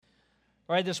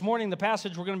All right, this morning the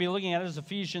passage we're going to be looking at is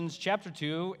Ephesians chapter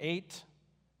 2, 8,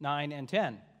 9, and 10.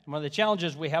 And one of the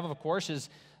challenges we have, of course, is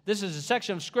this is a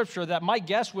section of Scripture that my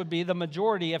guess would be the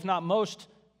majority, if not most,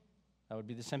 that would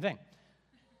be the same thing,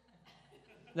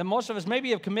 that most of us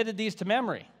maybe have committed these to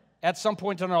memory at some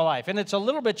point in our life. And it's a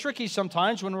little bit tricky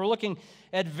sometimes when we're looking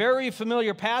at very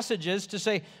familiar passages to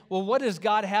say, well, what does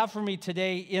God have for me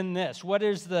today in this? What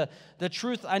is the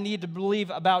truth I need to believe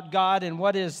about God, and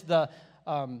what is the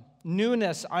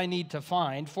newness I need to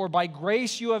find? For by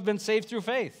grace you have been saved through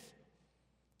faith.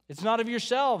 It's not of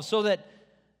yourselves, so that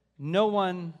no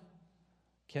one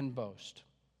can boast.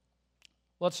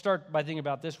 Let's start by thinking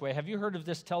about it this way. Have you heard of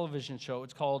this television show?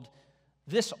 It's called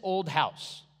This Old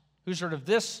House. Who's heard of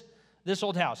This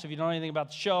Old House? If you don't know anything about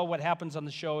the show, what happens on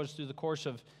the show is through the course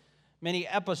of many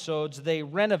episodes, they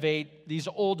renovate these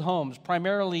old homes,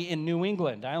 primarily in New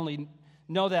England. I only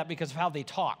know that because of how they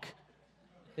talk.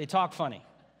 They talk funny.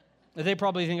 They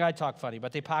probably think I talk funny,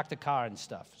 but they park the car and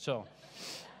stuff. So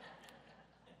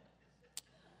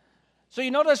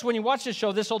you notice when you watch this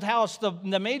show, This Old House,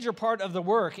 the major part of the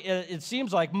work, it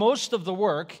seems like most of the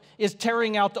work is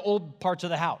tearing out the old parts of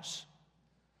the house.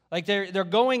 Like they're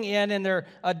going in and they're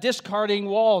discarding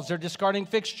walls, they're discarding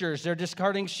fixtures, they're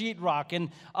discarding sheetrock and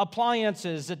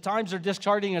appliances. At times they're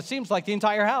discarding, it seems like, the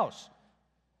entire house.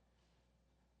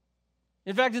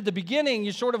 In fact, at the beginning,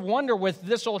 you sort of wonder with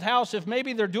This Old House if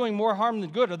maybe they're doing more harm than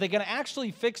good. Are they going to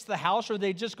actually fix the house, or are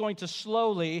they just going to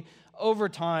slowly, over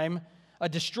time,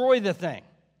 destroy the thing?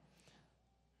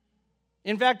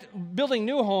 In fact, building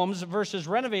new homes versus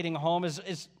renovating a home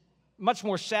is much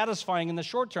more satisfying in the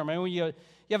short term. I mean, when you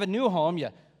have a new home, you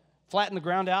flatten the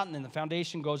ground out, and then the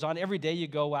foundation goes on. Every day you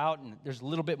go out, and there's a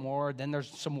little bit more. Then there's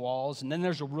some walls, and then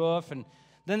there's a roof, and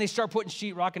then they start putting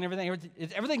sheetrock and everything.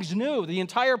 Everything's new. The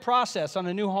entire process on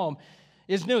a new home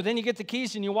is new. Then you get the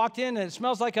keys, and you walk in, and it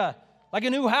smells like a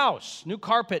new house, new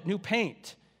carpet, new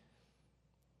paint.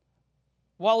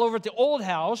 While over at the old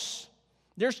house,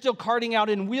 they're still carting out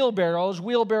in wheelbarrows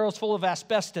full of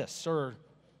asbestos or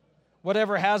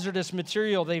whatever hazardous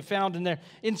material they found in there,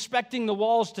 inspecting the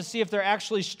walls to see if they're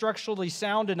actually structurally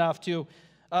sound enough to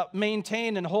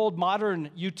maintain and hold modern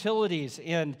utilities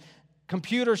and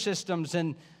computer systems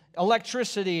and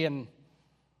electricity. And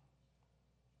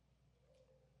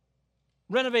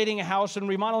renovating a house and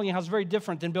remodeling a house is very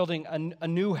different than building a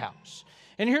new house.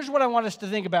 And here's what I want us to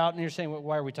think about, and you're saying, well,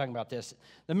 why are we talking about this?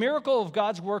 The miracle of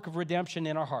God's work of redemption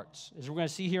in our hearts, as we're going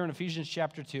to see here in Ephesians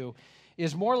chapter 2,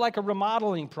 is more like a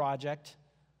remodeling project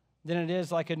than it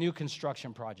is like a new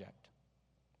construction project.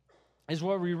 Is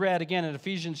what we read again in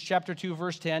Ephesians chapter 2,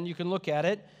 verse 10. You can look at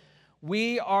it.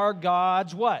 We are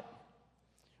God's what?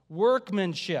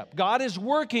 Workmanship. God is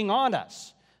working on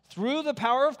us. Through the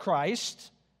power of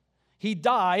Christ, He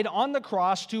died on the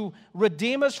cross to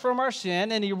redeem us from our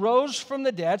sin, and He rose from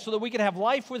the dead so that we could have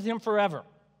life with Him forever.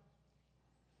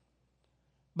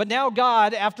 But now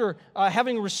God, after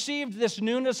having received this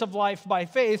newness of life by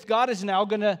faith, God is now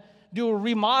going to do a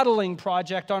remodeling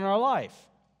project on our life.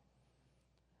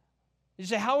 You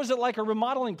say, how is it like a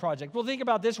remodeling project? Well, think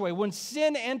about it this way. When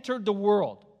sin entered the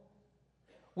world,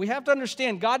 we have to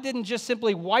understand God didn't just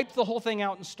simply wipe the whole thing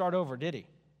out and start over, did He?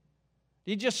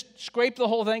 He just scraped the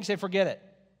whole thing, say, forget it,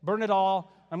 burn it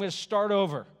all, I'm going to start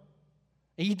over.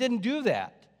 He didn't do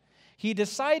that. He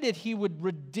decided He would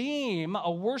redeem a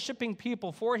worshiping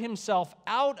people for Himself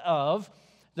out of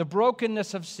the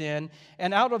brokenness of sin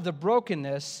and out of the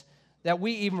brokenness that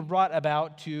we even brought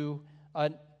about to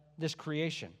this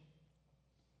creation.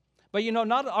 But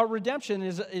not our redemption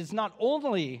is not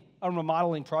only a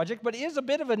remodeling project, but is a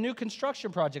bit of a new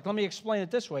construction project. Let me explain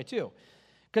it this way too.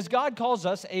 Because God calls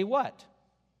us a what?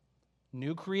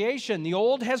 New creation. The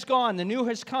old has gone, the new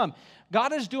has come.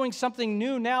 God is doing something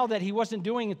new now that He wasn't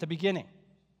doing at the beginning.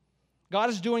 God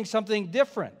is doing something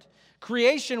different.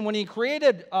 Creation, when He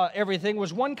created everything,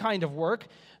 was one kind of work.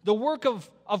 The work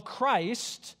of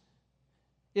Christ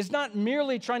is not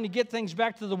merely trying to get things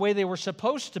back to the way they were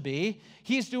supposed to be.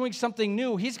 He's doing something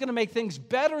new. He's going to make things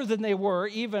better than they were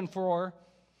even for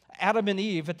Adam and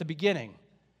Eve at the beginning.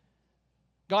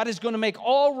 God is going to make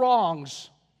all wrongs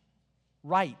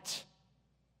right.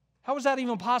 How is that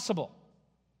even possible?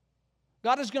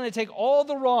 God is going to take all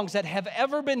the wrongs that have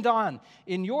ever been done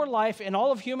in your life and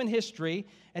all of human history,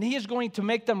 and He is going to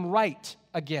make them right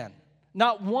again.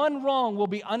 Not one wrong will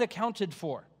be unaccounted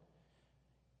for.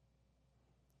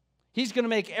 He's going to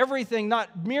make everything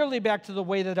not merely back to the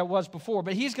way that it was before,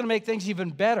 but He's going to make things even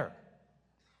better.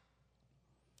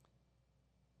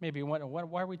 Maybe you wonder,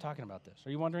 why are we talking about this?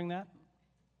 Are you wondering that?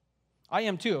 I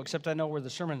am too, except I know where the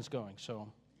sermon's going,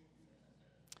 so.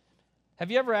 Have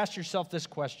you ever asked yourself this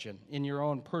question in your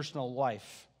own personal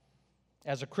life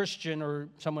as a Christian or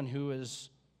someone who is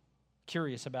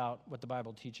curious about what the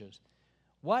Bible teaches?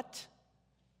 What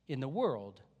in the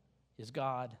world is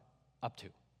God up to?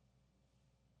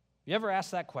 You ever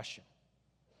asked that question?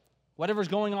 Whatever's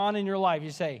going on in your life, you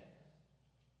say,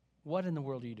 what in the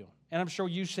world are you doing? And I'm sure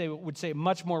you would say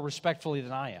much more respectfully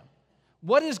than I am.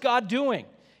 What is God doing?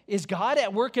 Is God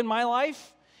at work in my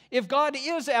life? If God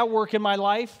is at work in my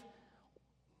life,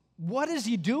 what is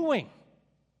he doing?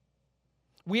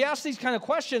 We ask these kind of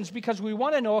questions because we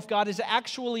want to know if God is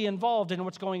actually involved in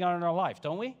what's going on in our life,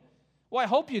 don't we? Well, I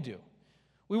hope you do.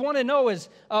 We want to know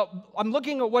I'm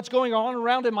looking at what's going on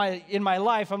around in my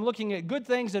life. I'm looking at good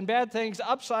things and bad things,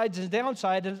 upsides and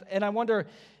downsides, and I wonder,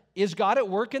 is God at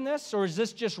work in this, or is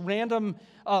this just random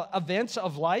events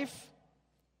of life?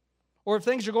 Or if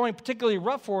things are going particularly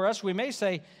rough for us, we may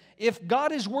say, if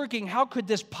God is working, how could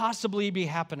this possibly be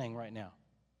happening right now?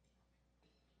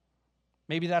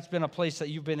 Maybe that's been a place that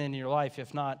you've been in your life.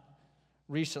 If not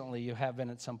recently, you have been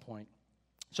at some point.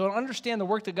 So to understand the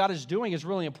work that God is doing is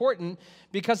really important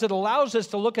because it allows us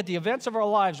to look at the events of our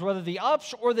lives, whether the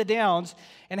ups or the downs,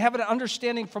 and have an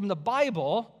understanding from the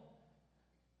Bible,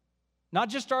 not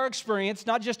just our experience,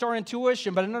 not just our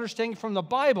intuition, but an understanding from the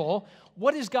Bible,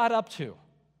 what is God up to?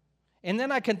 And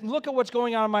then I can look at what's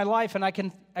going on in my life, and I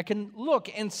can look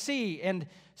and see and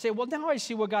say, well, now I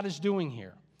see what God is doing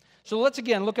here. So let's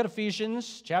again look at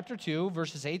Ephesians chapter 2,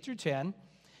 verses 8 through 10.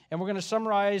 And we're going to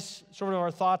summarize sort of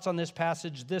our thoughts on this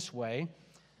passage this way.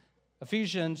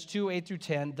 Ephesians 2, 8 through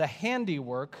 10, the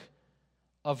handiwork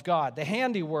of God. The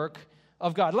handiwork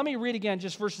of God. Let me read again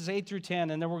just verses 8 through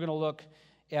 10, and then we're going to look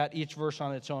at each verse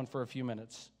on its own for a few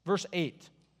minutes. Verse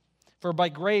 8, for by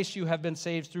grace you have been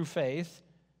saved through faith,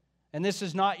 and this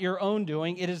is not your own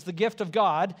doing. It is the gift of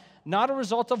God, not a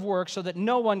result of works, so that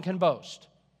no one can boast.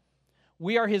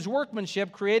 We are his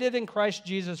workmanship, created in Christ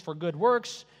Jesus for good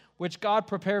works, which God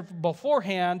prepared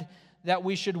beforehand that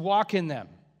we should walk in them.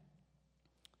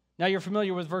 Now you're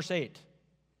familiar with verse 8.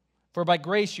 For by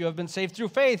grace you have been saved through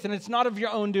faith, and it's not of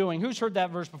your own doing. Who's heard that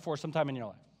verse before sometime in your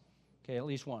life? Okay, at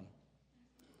least one.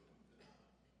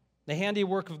 The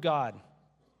handiwork of God.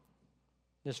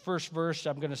 This first verse,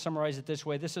 I'm going to summarize it this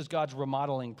way. This is God's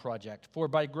remodeling project. For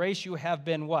by grace you have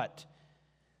been what?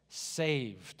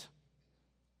 Saved.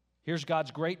 Here's God's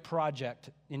great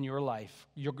project in your life,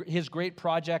 his great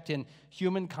project in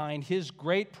humankind, his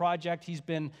great project he's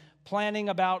been planning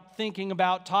about, thinking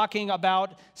about, talking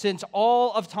about since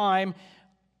all of time,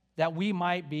 that we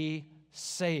might be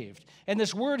saved. And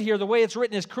this word here, the way it's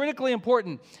written, is critically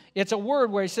important. It's a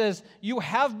word where he says, you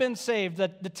have been saved. The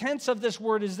tense of this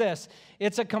word is this.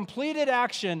 It's a completed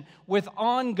action with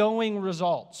ongoing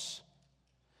results.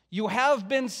 You have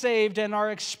been saved and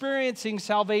are experiencing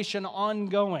salvation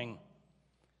ongoing.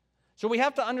 So we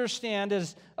have to understand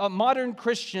as modern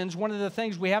Christians, one of the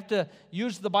things we have to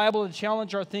use the Bible to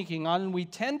challenge our thinking on, and we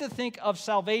tend to think of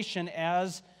salvation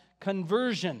as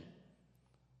conversion.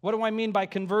 What do I mean by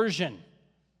conversion?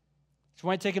 It's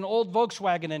when I take an old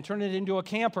Volkswagen and turn it into a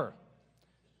camper.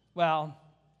 Well,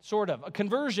 sort of. A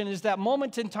conversion is that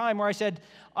moment in time where I said,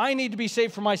 I need to be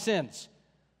saved from my sins.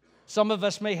 Some of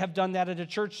us may have done that at a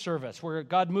church service where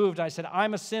God moved. I said,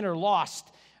 I'm a sinner,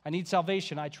 lost. I need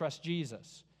salvation. I trust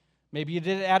Jesus. Maybe you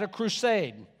did it at a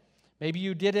crusade. Maybe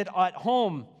you did it at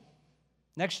home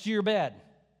next to your bed.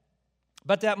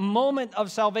 But that moment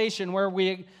of salvation where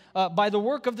we, by the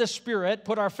work of the Spirit,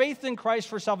 put our faith in Christ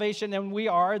for salvation, and we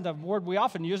are, and the word we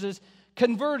often use is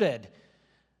converted.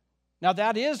 Now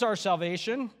that is our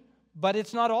salvation, but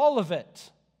it's not all of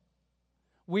it.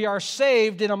 We are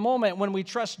saved in a moment when we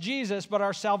trust Jesus, but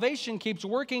our salvation keeps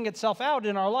working itself out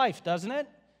in our life, doesn't it?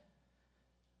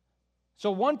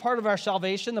 So one part of our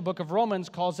salvation, the book of Romans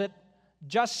calls it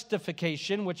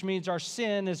justification, which means our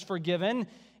sin is forgiven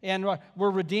and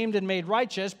we're redeemed and made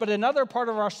righteous. But another part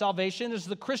of our salvation is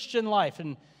the Christian life.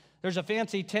 And there's a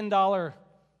fancy $10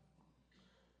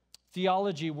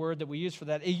 theology word that we use for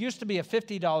that. It used to be a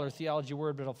 $50 theology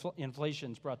word, but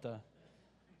inflation's brought the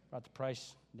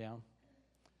price down.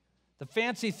 The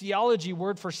fancy theology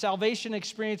word for salvation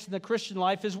experience in the Christian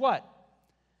life is what?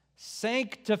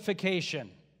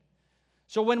 Sanctification.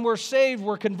 So when we're saved,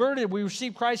 we're converted, we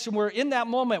receive Christ, and we're in that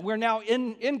moment, we're now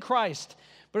in Christ.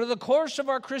 But in the course of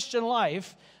our Christian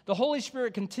life, the Holy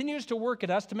Spirit continues to work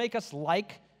at us to make us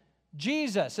like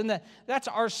Jesus. And that's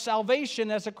our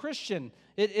salvation as a Christian.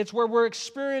 It's where we're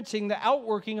experiencing the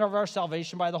outworking of our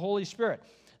salvation by the Holy Spirit.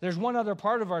 There's one other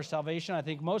part of our salvation, I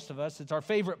think most of us, it's our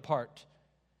favorite part.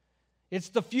 It's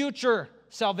the future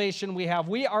salvation we have.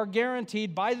 We are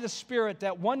guaranteed by the Spirit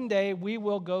that one day we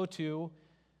will go to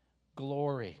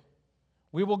glory.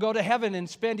 We will go to heaven and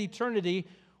spend eternity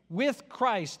with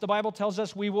Christ. The Bible tells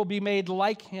us we will be made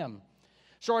like him.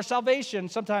 So our salvation,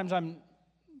 sometimes I'm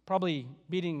probably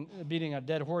beating a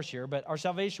dead horse here, but our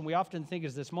salvation we often think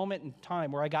is this moment in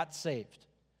time where I got saved.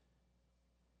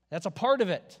 That's a part of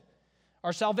it.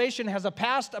 Our salvation has a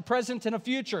past, a present, and a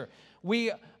future.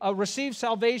 We received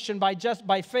salvation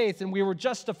by faith, and we were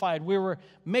justified. We were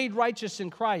made righteous in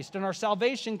Christ. And our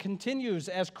salvation continues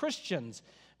as Christians,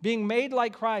 being made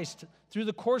like Christ through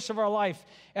the course of our life.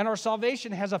 And our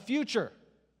salvation has a future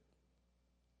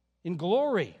in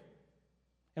glory.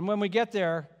 And when we get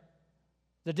there,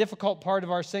 the difficult part of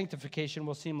our sanctification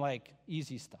will seem like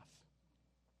easy stuff.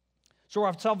 So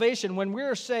our salvation, when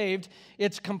we're saved,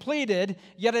 it's completed,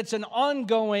 yet it's an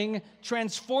ongoing,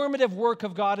 transformative work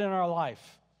of God in our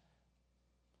life.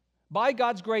 By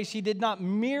God's grace, he did not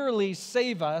merely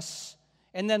save us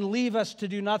and then leave us to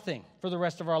do nothing for the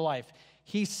rest of our life.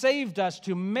 He saved us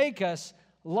to make us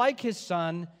like his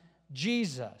Son,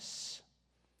 Jesus.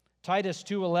 Titus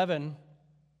 2:11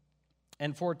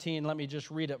 and 14, let me just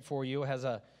read it for you. It has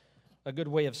a good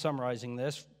way of summarizing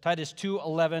this. Titus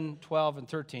 2:11, 12, and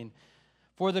 13.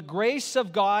 For the grace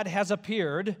of God has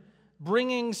appeared,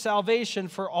 bringing salvation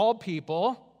for all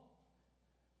people,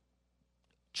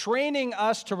 training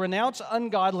us to renounce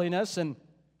ungodliness and,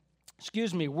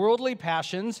 worldly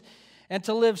passions, and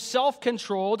to live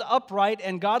self-controlled, upright,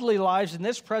 and godly lives in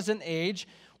this present age,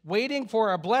 waiting for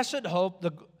our blessed hope,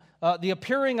 the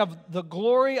appearing of the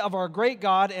glory of our great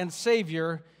God and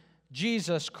Savior,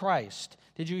 Jesus Christ.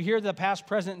 Did you hear the past,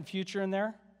 present, and future in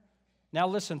there? Now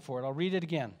listen for it. I'll read it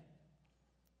again.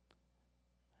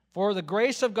 For the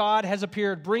grace of God has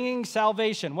appeared, bringing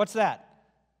salvation. What's that?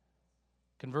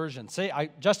 Conversion.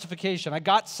 Justification. I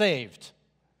got saved.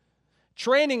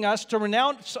 Training us to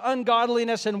renounce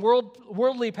ungodliness and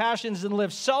worldly passions and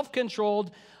live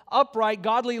self-controlled, upright,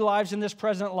 godly lives in this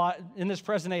present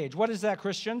age. What is that,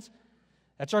 Christians?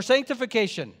 That's our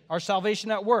sanctification, our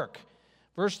salvation at work.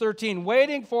 Verse 13,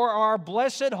 waiting for our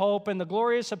blessed hope and the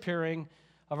glorious appearing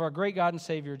of our great God and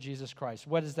Savior, Jesus Christ.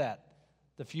 What is that?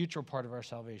 The future part of our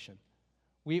salvation.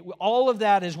 All of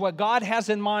that is what God has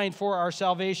in mind for our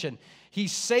salvation. He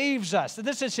saves us.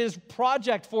 This is his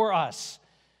project for us.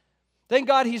 Thank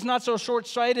God he's not so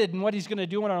short-sighted in what he's going to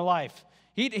do in our life.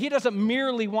 He doesn't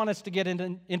merely want us to get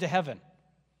into heaven.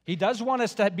 He does want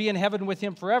us to be in heaven with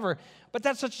him forever, but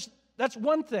that's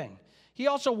one thing. He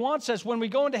also wants us, when we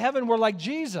go into heaven, we're like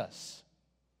Jesus.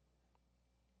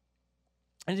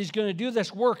 And he's going to do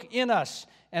this work in us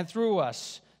and through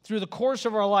us, through the course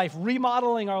of our life,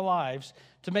 remodeling our lives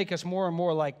to make us more and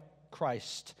more like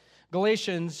Christ.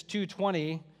 Galatians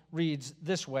 2:20 reads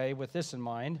this way, with this in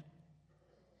mind.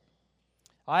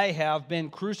 I have been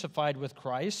crucified with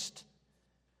Christ.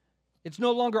 It's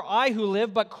no longer I who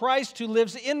live, but Christ who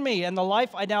lives in me. And the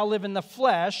life I now live in the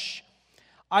flesh,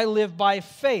 I live by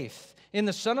faith in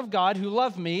the Son of God who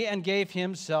loved me and gave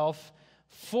himself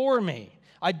for me.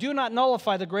 I do not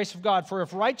nullify the grace of God, for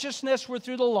if righteousness were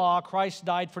through the law, Christ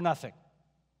died for nothing.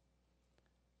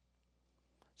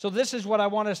 So this is what I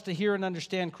want us to hear and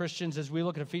understand, Christians, as we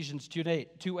look at Ephesians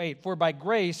 2:8. For by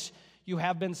grace you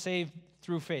have been saved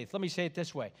through faith. Let me say it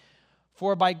this way.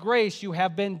 For by grace you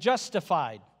have been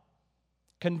justified,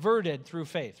 converted through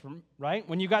faith, right?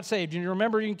 When you got saved, and you're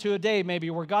remembering to a day maybe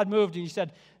where God moved and you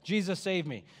said, Jesus saved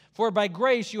me. For by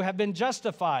grace you have been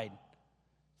justified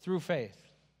through faith.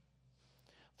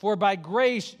 For by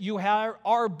grace you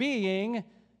are being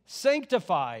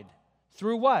sanctified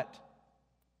through what?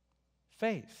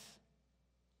 Faith.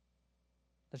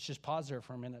 Let's just pause there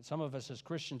for a minute. Some of us as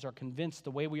Christians are convinced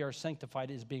the way we are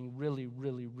sanctified is being really,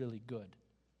 really, really good.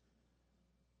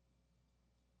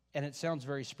 And it sounds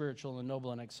very spiritual and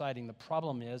noble and exciting. The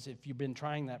problem is, if you've been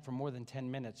trying that for more than 10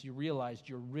 minutes, you realize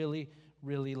you're really,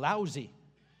 really lousy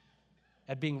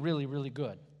at being really, really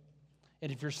good.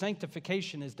 And if your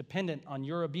sanctification is dependent on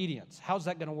your obedience, how's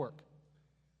that going to work?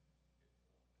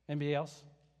 Anybody else?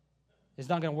 It's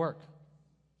not going to work.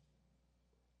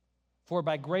 For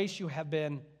by grace you have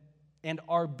been and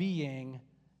are being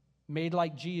made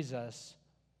like Jesus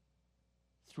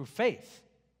through faith.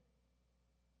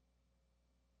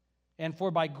 And for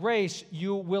by grace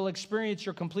you will experience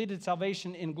your completed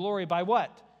salvation in glory by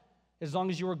what? As long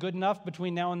as you were good enough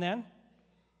between now and then?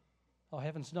 Oh,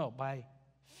 heavens no, by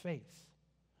faith.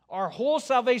 Our whole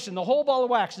salvation, the whole ball of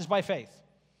wax is by faith.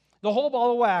 The whole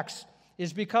ball of wax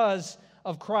is because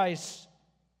of Christ's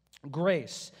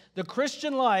grace. The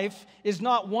Christian life is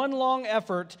not one long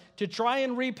effort to try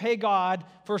and repay God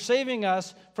for saving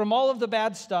us from all of the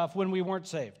bad stuff when we weren't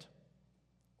saved.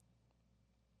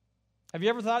 Have you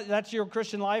ever thought that's your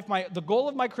Christian life? The goal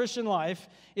of my Christian life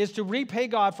is to repay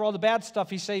God for all the bad stuff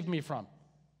He saved me from.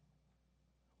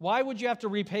 Why would you have to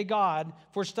repay God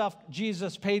for stuff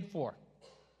Jesus paid for?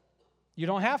 You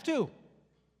don't have to,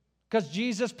 because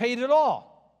Jesus paid it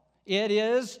all. It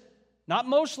is not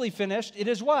mostly finished. It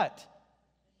is what?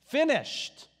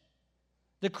 Finished.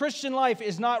 The Christian life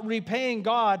is not repaying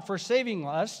God for saving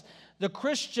us. The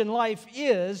Christian life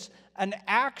is an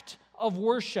act of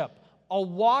worship, a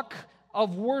walk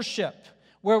of worship,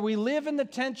 where we live in the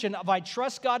tension of I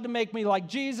trust God to make me like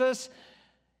Jesus,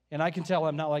 and I can tell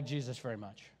I'm not like Jesus very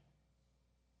much.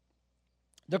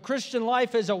 The Christian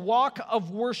life is a walk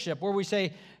of worship where we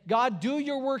say, God, do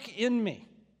your work in me.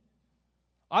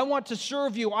 I want to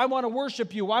serve you. I want to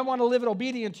worship you. I want to live in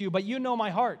obedience to you, but you know my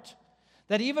heart.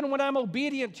 That even when I'm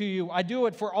obedient to you, I do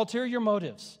it for ulterior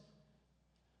motives.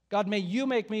 God, may you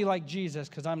make me like Jesus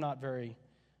because I'm not very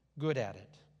good at it.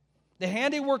 The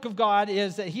handiwork of God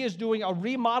is that He is doing a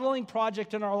remodeling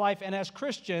project in our life, and as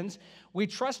Christians, we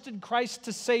trusted Christ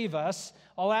to save us.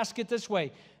 I'll ask it this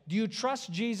way. Do you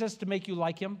trust Jesus to make you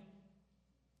like Him?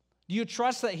 Do you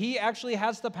trust that He actually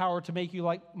has the power to make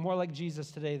you more like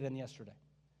Jesus today than yesterday?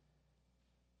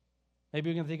 Maybe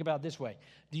we can think about it this way.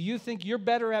 Do you think you're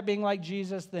better at being like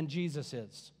Jesus than Jesus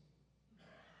is?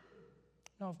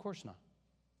 No, of course not.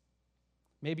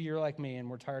 Maybe you're like me and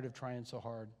we're tired of trying so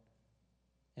hard.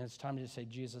 And it's time to just say,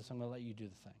 Jesus, I'm going to let you do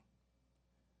the thing.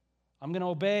 I'm going to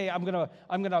obey. I'm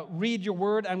going to read your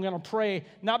word. I'm going to pray,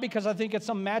 not because I think it's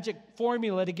some magic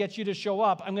formula to get you to show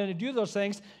up. I'm going to do those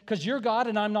things because you're God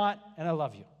and I'm not, and I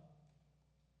love you.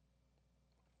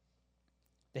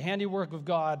 The handiwork of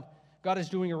God. God is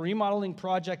doing a remodeling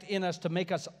project in us to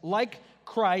make us like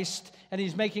Christ, and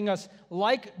He's making us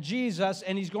like Jesus,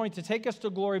 and He's going to take us to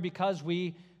glory because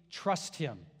we trust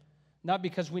Him, not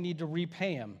because we need to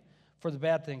repay Him for the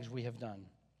bad things we have done.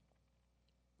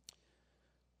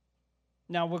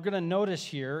 Now, we're going to notice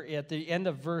here at the end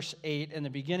of verse 8 and the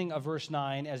beginning of verse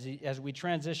 9, as we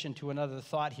transition to another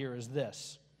thought here, is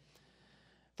this.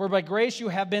 For by grace you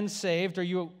have been saved. Are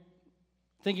you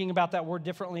thinking about that word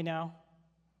differently now?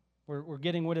 We're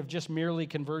getting rid of just merely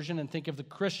conversion and think of the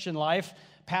Christian life,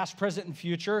 past, present, and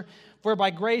future. For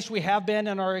by grace we have been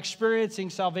and are experiencing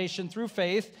salvation through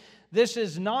faith. This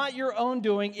is not your own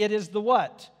doing. It is the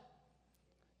what?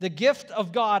 The gift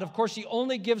of God. Of course, He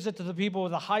only gives it to the people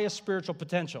with the highest spiritual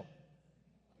potential.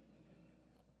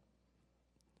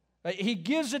 He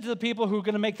gives it to the people who are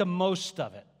going to make the most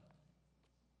of it.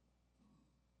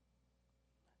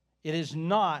 It is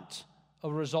not a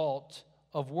result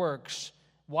of works.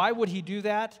 Why would He do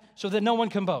that? So that no one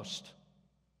can boast.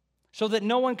 So that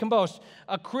no one can boast.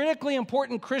 A critically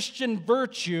important Christian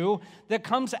virtue that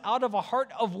comes out of a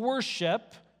heart of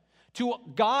worship to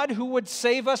God who would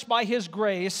save us by His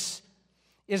grace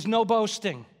is no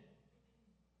boasting.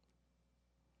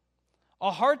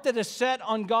 A heart that is set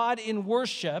on God in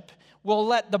worship will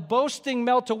let the boasting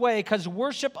melt away because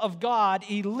worship of God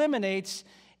eliminates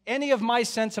any of my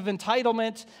sense of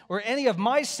entitlement or any of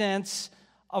my sense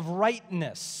of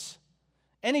rightness.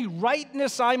 Any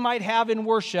rightness I might have in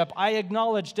worship, I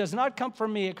acknowledge does not come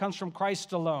from me, it comes from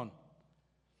Christ alone.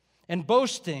 And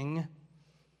boasting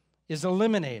is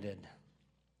eliminated.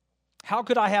 How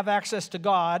could I have access to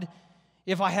God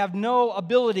if I have no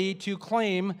ability to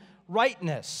claim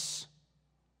rightness?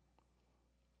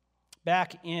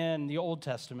 Back in the Old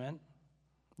Testament,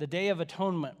 the Day of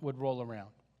Atonement would roll around,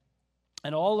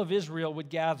 and all of Israel would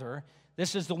gather.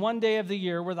 This is the one day of the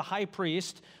year where the high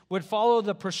priest would follow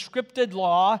the prescripted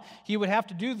law. He would have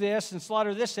to do this and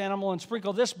slaughter this animal and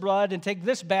sprinkle this blood and take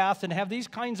this bath and have these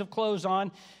kinds of clothes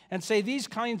on and say these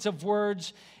kinds of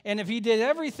words. And if he did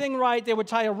everything right, they would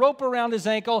tie a rope around his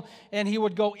ankle and he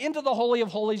would go into the Holy of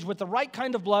Holies with the right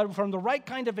kind of blood from the right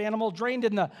kind of animal, drained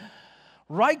in the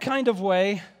right kind of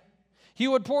way. He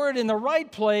would pour it in the right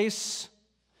place.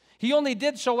 He only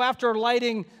did so after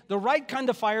lighting the right kind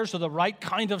of fire, so the right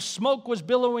kind of smoke was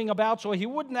billowing about, so he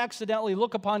wouldn't accidentally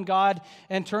look upon God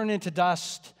and turn into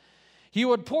dust. He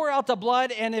would pour out the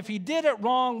blood, and if he did it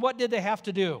wrong, what did they have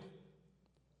to do?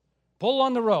 Pull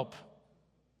on the rope,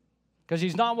 because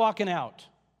he's not walking out.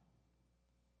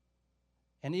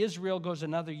 And Israel goes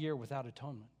another year without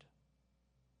atonement,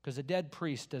 because a dead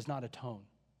priest does not atone.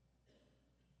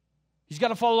 He's got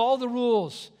to follow all the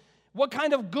rules. What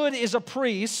kind of good is a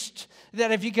priest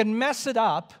that if you can mess it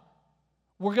up,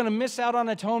 we're going to miss out on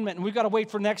atonement and we've got to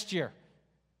wait for next year?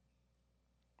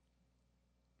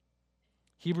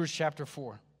 Hebrews chapter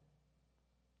 4,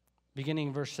 beginning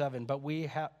in verse 7. But we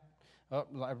have,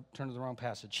 I turned to the wrong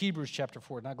passage. Hebrews chapter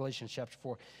 4, not Galatians chapter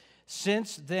 4.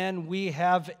 Since then we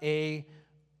have a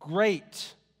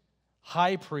great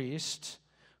high priest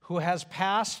who has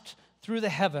passed through the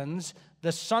heavens,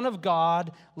 the Son of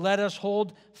God, let us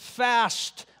hold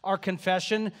fast our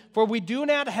confession, for we do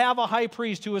not have a high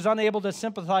priest who is unable to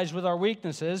sympathize with our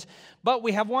weaknesses, but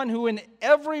we have one who in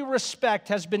every respect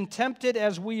has been tempted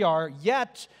as we are,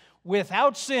 yet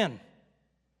without sin.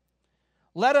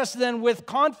 Let us then with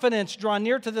confidence draw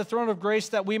near to the throne of grace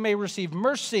that we may receive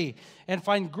mercy and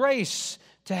find grace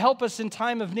to help us in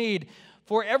time of need.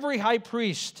 For every high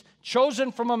priest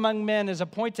chosen from among men is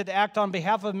appointed to act on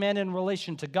behalf of men in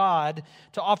relation to God,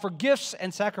 to offer gifts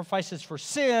and sacrifices for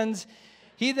sins.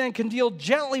 He then can deal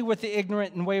gently with the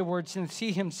ignorant and wayward, since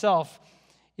he himself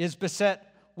is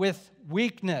beset with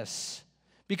weakness.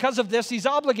 Because of this, he's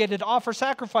obligated to offer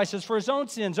sacrifices for his own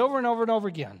sins over and over and over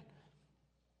again.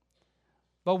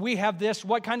 But we have this,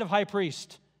 what kind of high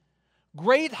priest?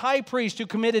 Great high priest who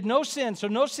committed no sin, so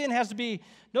no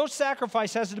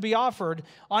sacrifice has to be offered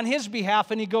on his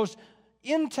behalf, and he goes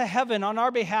into heaven on our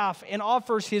behalf and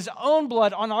offers his own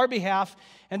blood on our behalf.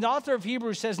 And the author of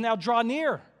Hebrews says, now draw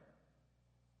near.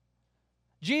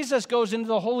 Jesus goes into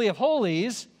the Holy of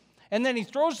Holies, and then he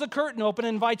throws the curtain open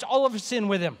and invites all of us in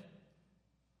with him.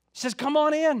 He says, come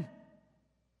on in.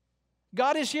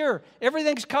 God is here.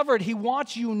 Everything's covered. He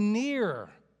wants you near.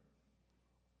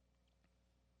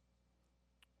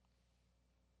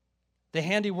 The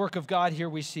handiwork of God here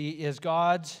we see is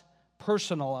God's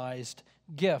personalized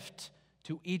gift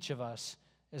to each of us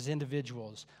as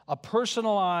individuals. A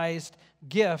personalized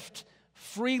gift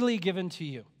freely given to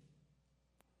you.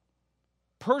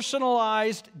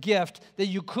 Personalized gift that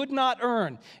you could not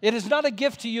earn. It is not a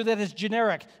gift to you that is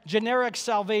generic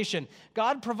salvation.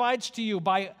 God provides to you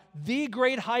by the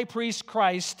great high priest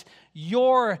Christ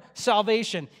your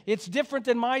salvation. It's different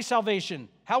than my salvation.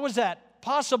 How is that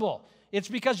possible? It's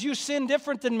because you sin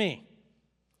different than me.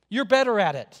 You're better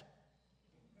at it.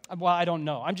 Well, I don't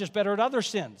know. I'm just better at other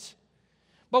sins.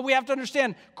 But we have to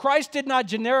understand, Christ did not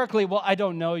generically, well, I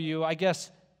don't know you. I guess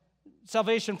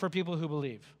salvation for people who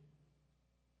believe.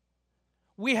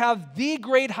 We have the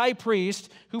great high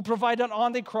priest who provided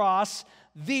on the cross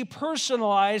the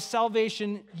personalized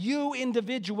salvation you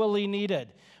individually needed.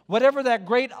 Whatever that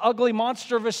great, ugly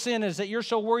monster of a sin is that you're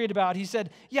so worried about, he said,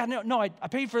 yeah, no, I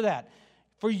paid for that.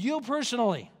 For you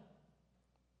personally.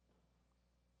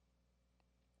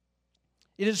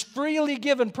 It is freely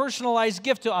given, personalized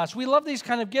gift to us. We love these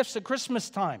kind of gifts at Christmas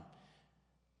time,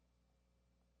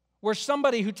 where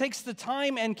somebody who takes the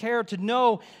time and care to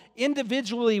know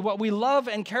individually what we love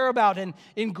and care about and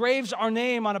engraves our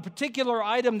name on a particular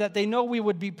item that they know we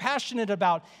would be passionate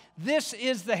about. This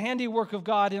is the handiwork of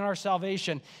God in our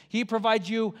salvation. He provides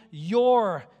you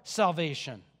your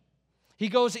salvation. He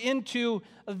goes into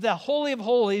the Holy of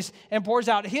Holies and pours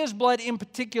out his blood in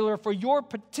particular for your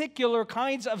particular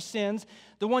kinds of sins,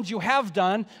 the ones you have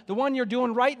done, the one you're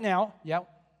doing right now. Yeah,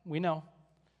 we know.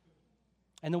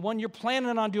 And the one you're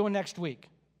planning on doing next week.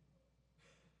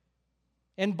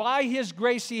 And by his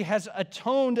grace, he has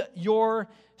atoned your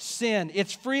sin.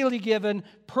 It's freely given,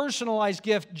 personalized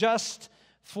gift just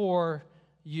for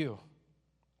you.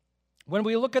 When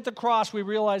we look at the cross, we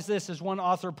realize this, as one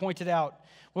author pointed out.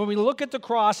 When we look at the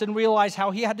cross and realize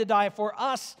how he had to die for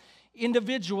us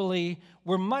individually,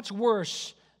 we're much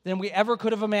worse than we ever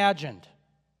could have imagined.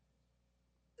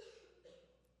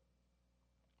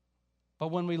 But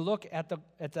when we look at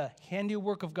the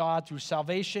handiwork of God through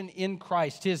salvation in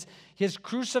Christ, his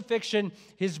crucifixion,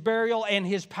 his burial, and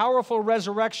his powerful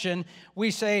resurrection,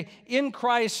 we say, in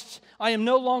Christ, I am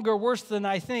no longer worse than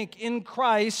I think. In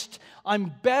Christ,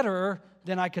 I'm better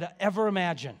than I could ever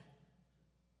imagine.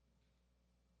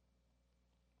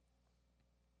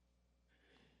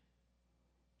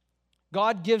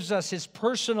 God gives us his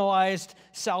personalized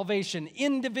salvation.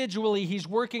 Individually, he's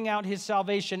working out his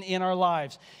salvation in our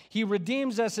lives. He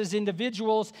redeems us as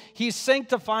individuals. He's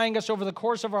sanctifying us over the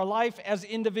course of our life as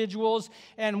individuals.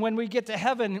 And when we get to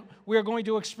heaven, we are going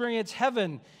to experience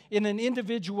heaven in an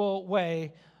individual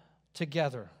way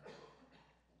together.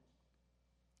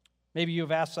 Maybe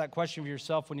you've asked that question of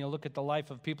yourself when you look at the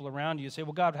life of people around you. You say,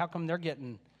 well, God, how come they're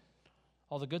getting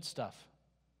all the good stuff?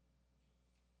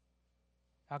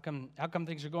 How come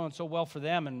things are going so well for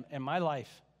them and my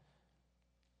life?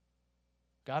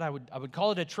 God, I would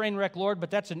call it a train wreck, Lord,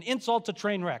 but that's an insult to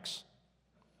train wrecks.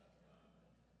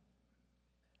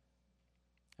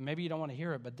 And maybe you don't want to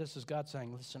hear it, but this is God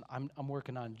saying, listen, I'm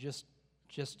working on just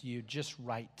you, just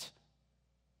right.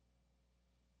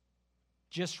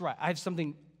 Just right. I have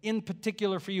something in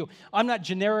particular for you. I'm not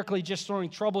generically just throwing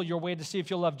trouble your way to see if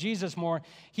you'll love Jesus more.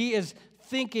 He is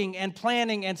thinking and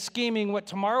planning and scheming what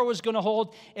tomorrow is going to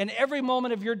hold, and every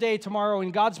moment of your day tomorrow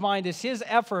in God's mind is His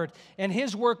effort and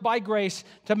His work by grace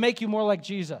to make you more like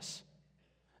Jesus.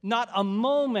 Not a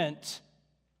moment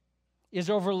is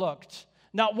overlooked.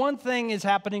 Not one thing is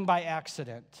happening by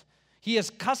accident. He is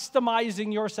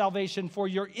customizing your salvation for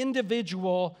your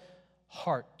individual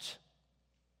heart.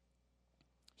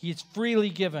 He has freely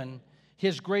given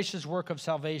His gracious work of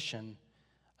salvation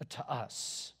to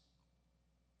us.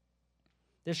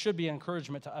 This should be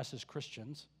encouragement to us as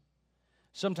Christians.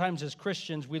 Sometimes as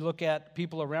Christians, we look at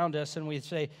people around us and we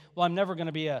say, well, I'm never going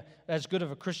to be as good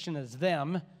of a Christian as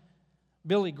them.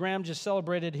 Billy Graham just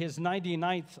celebrated his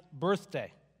 99th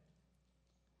birthday.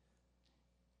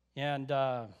 And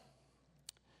are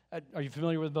you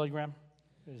familiar with Billy Graham?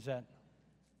 Is that?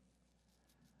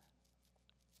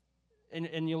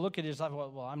 And you look at his life,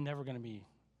 well, I'm never going to be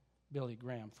Billy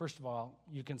Graham. First of all,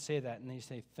 you can say that, and then you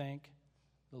say, thank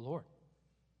the Lord.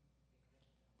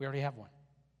 We already have one.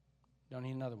 Don't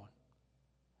need another one.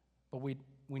 But we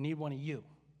need one of you.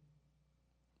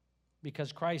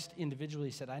 Because Christ individually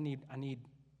said, I need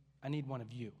one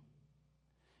of you.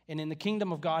 And in the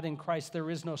kingdom of God in Christ,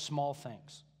 there is no small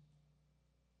things.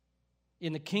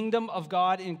 In the kingdom of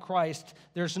God in Christ,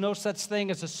 there's no such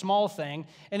thing as a small thing.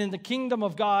 And in the kingdom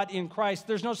of God in Christ,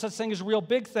 there's no such thing as a real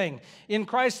big thing. In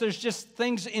Christ, there's just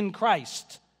things in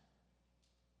Christ.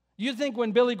 You think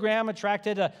when Billy Graham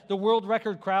attracted the world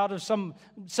record crowd of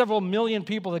several million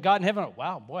people that God in heaven,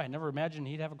 wow, boy, I never imagined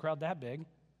He'd have a crowd that big.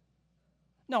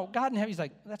 No, God in heaven, He's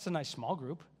like, that's a nice small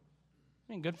group.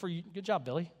 I mean, good for you. Good job,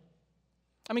 Billy.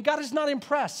 I mean, God is not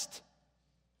impressed.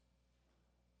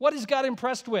 What is God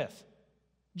impressed with?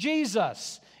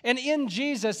 Jesus. And in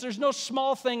Jesus, there's no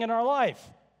small thing in our life.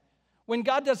 When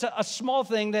God does a small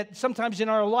thing, that sometimes in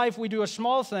our life we do a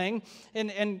small thing,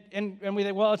 and we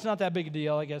think, well, it's not that big a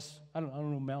deal, I guess. I don't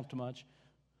amount to much.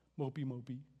 Mopey.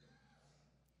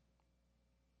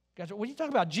 Guys, what are you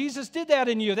talking about? Jesus did that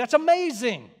in you. That's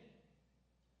amazing.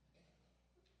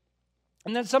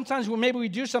 And then sometimes when maybe we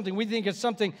do something, we think it's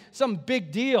some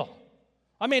big deal.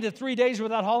 I made it 3 days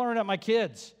without hollering at my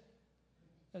kids.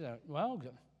 Well,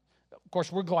 of course,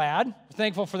 we're glad. We're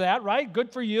thankful for that, right?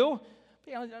 Good for you.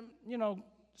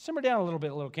 Simmer down a little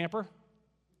bit, little camper.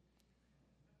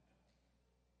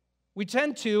 We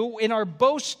tend to, in our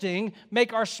boasting,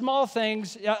 make our small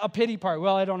things a pity party.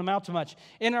 Well, I don't amount to much.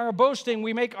 In our boasting,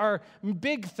 we make our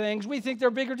big things, we think they're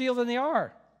a bigger deal than they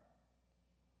are.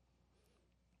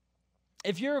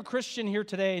 If you're a Christian here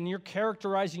today and you're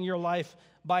characterizing your life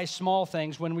by small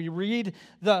things, when we read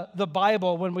the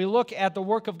Bible, when we look at the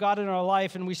work of God in our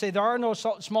life and we say there are no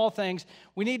small things,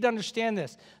 we need to understand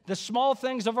this. The small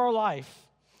things of our life,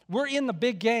 we're in the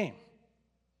big game.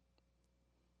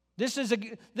 This is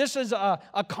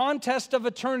a contest of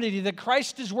eternity that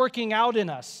Christ is working out in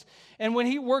us. And when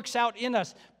He works out in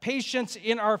us, patience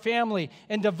in our family,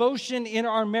 and devotion in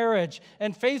our marriage,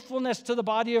 and faithfulness to the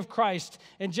body of Christ,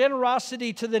 and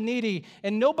generosity to the needy,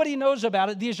 and nobody knows about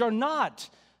it, these are not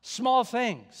small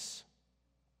things.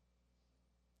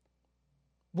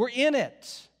 We're in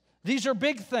it. These are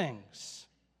big things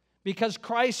because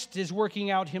Christ is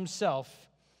working out Himself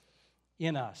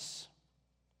in us.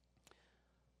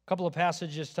 A couple of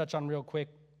passages to touch on real quick.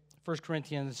 1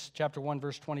 Corinthians chapter 1,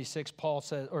 verse 26, Paul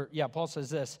says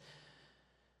this.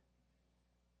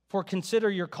 For consider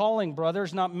your calling,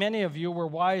 brothers. Not many of you were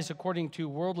wise according to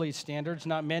worldly standards.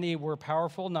 Not many were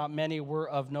powerful. Not many were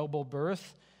of noble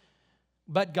birth.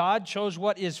 But God chose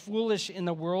what is foolish in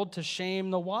the world to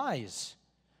shame the wise.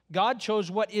 God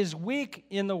chose what is weak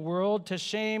in the world to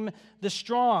shame the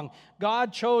strong.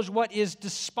 God chose what is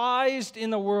despised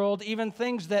in the world, even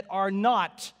things that are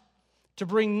not, to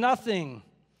bring nothing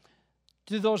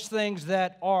to those things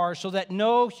that are, so that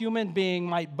no human being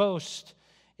might boast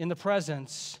in the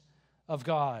presence of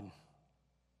God.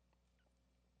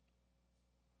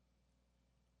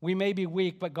 We may be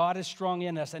weak, but God is strong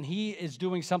in us, and He is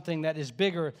doing something that is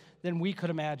bigger than we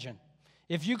could imagine.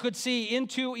 If you could see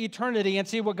into eternity and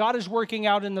see what God is working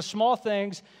out in the small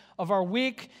things of our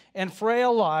weak and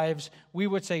frail lives, we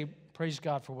would say, praise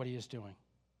God for what He is doing.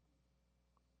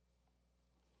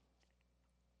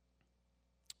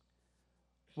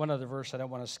 One other verse, I don't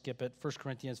want to skip it. 1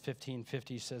 Corinthians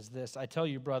 15:50 says this, I tell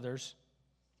you, brothers,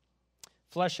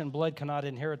 flesh and blood cannot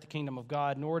inherit the kingdom of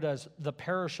God, nor does the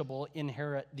perishable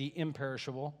inherit the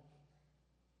imperishable.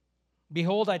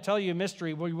 Behold, I tell you a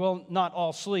mystery, we will not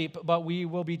all sleep, but we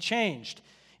will be changed.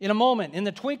 In a moment, in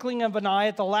the twinkling of an eye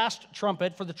at the last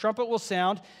trumpet, for the trumpet will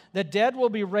sound, the dead will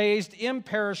be raised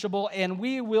imperishable, and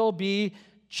we will be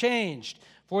changed.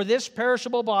 For this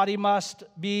perishable body must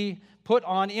be put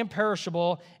on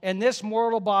imperishable, and this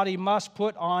mortal body must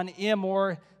put on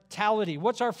immortality.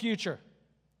 What's our future?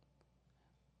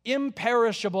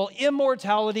 Imperishable,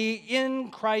 immortality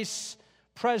in Christ's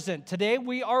present. Today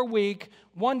we are weak.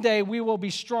 One day we will be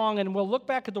strong, and we'll look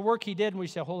back at the work he did, and we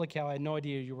say, holy cow, I had no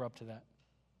idea you were up to that.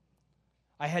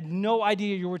 I had no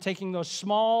idea you were taking those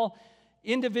small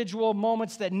individual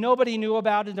moments that nobody knew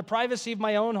about in the privacy of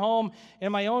my own home,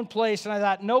 in my own place, and I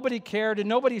thought nobody cared and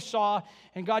nobody saw,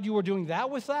 and God, you were doing that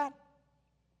with that?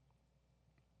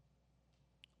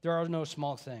 There are no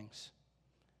small things,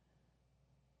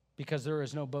 because there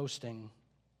is no boasting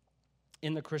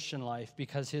in the Christian life,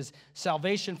 because his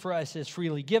salvation for us is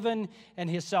freely given,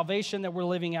 and his salvation that we're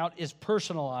living out is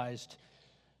personalized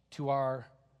to our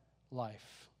life.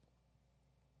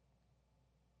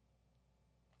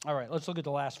 All right, let's look at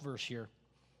the last verse here,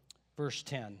 verse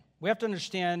 10. We have to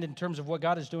understand in terms of what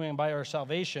God is doing by our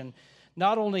salvation,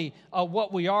 not only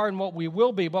what we are and what we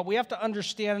will be, but we have to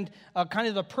understand kind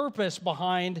of the purpose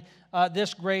behind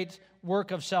this great work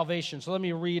of salvation. So let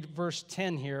me read verse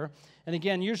 10 here. And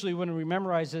again, usually when we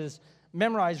memorize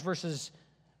verses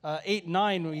 8 and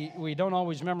 9, we don't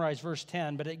always memorize verse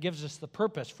 10, but it gives us the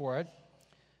purpose for it.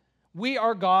 We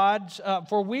are God's,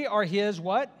 for we are his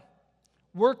what?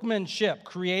 Workmanship,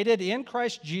 created in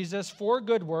Christ Jesus for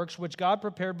good works, which God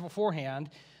prepared beforehand,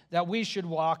 that we should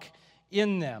walk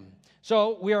in them.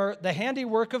 So we are the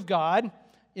handiwork of God.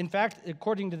 In fact,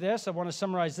 according to this, I want to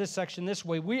summarize this section this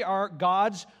way. We are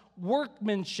God's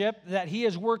workmanship that he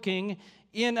is working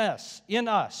in us.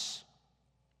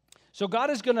 So God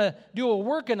is going to do a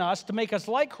work in us to make us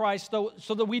like Christ,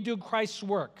 so that we do Christ's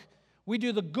work. We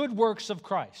do the good works of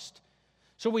Christ.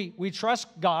 So we trust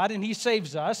God, and he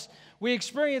saves us. We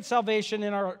experience salvation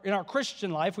in our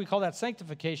Christian life. We call that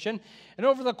sanctification. And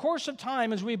over the course of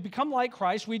time, as we become like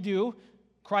Christ, we do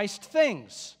Christ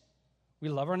things. We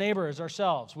love our neighbor as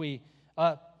ourselves. We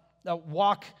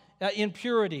walk in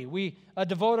purity. We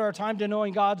devote our time to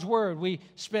knowing God's word. We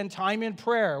spend time in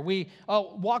prayer. We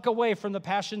walk away from the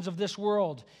passions of this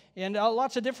world. And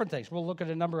lots of different things. We'll look at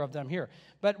a number of them here.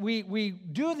 But we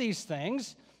do these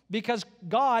things because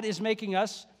God is making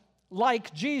us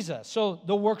like Jesus. So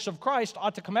the works of Christ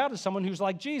ought to come out as someone who's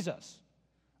like Jesus.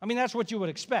 I mean, that's what you would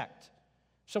expect.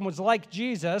 If someone's like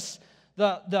Jesus,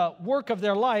 the work of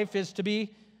their life is to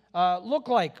be look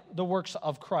like the works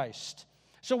of Christ.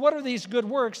 So what are these good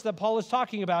works that Paul is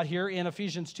talking about here in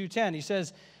Ephesians 2:10? He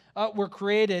says, we're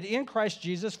created in Christ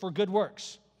Jesus for good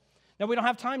works. Now, we don't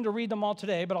have time to read them all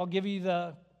today, but I'll give you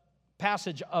the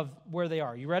passage of where they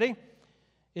are. You ready?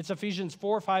 It's Ephesians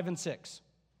 4, 5, and 6.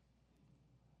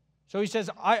 So he says,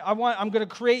 I'm going to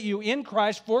create you in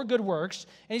Christ for good works.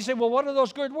 And you say, well, what are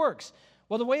those good works?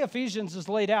 Well, the way Ephesians is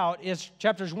laid out is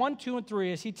chapters 1, 2, and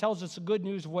 3 as he tells us the good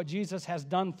news of what Jesus has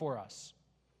done for us.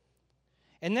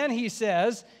 And then he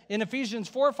says in Ephesians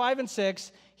 4, 5, and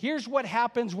 6, here's what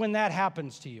happens when that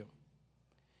happens to you.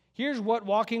 Here's what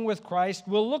walking with Christ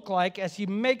will look like as he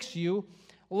makes you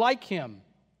like him.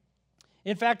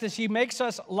 In fact, as he makes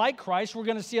us like Christ, we're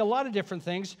going to see a lot of different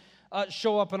things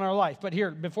show up in our life. But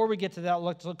here, before we get to that,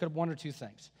 let's look at one or two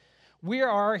things. We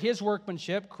are his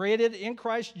workmanship, created in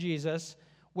Christ Jesus,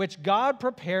 which God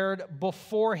prepared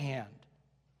beforehand.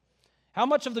 How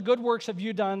much of the good works have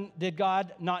you done did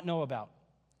God not know about?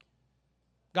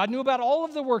 God knew about all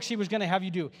of the works he was going to have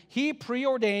you do. He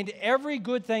preordained every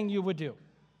good thing you would do.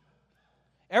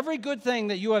 Every good thing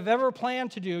that you have ever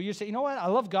planned to do, you say, you know what, I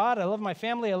love God, I love my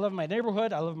family, I love my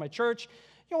neighborhood, I love my church.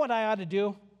 You know what I ought to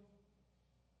do?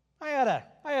 I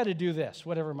ought to do this,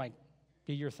 whatever might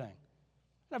be your thing.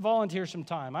 I volunteer some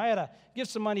time. I ought to give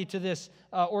some money to this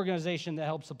organization that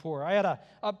helps the poor. I ought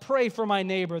to pray for my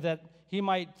neighbor that he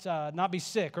might not be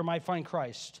sick or might find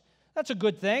Christ. That's a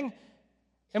good thing.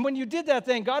 And when you did that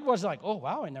thing, God was like, oh,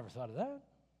 wow, I never thought of that.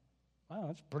 Wow,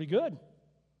 that's pretty good.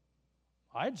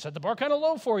 I'd set the bar kind of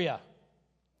low for you.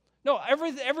 No,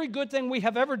 every good thing we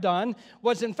have ever done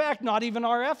was, in fact, not even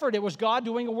our effort. It was God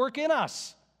doing a work in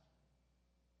us.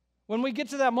 When we get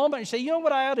to that moment and say, you know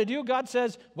what I ought to do? God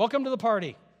says, welcome to the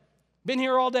party. Been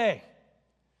here all day.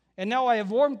 And now I have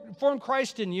formed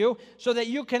Christ in you so that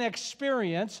you can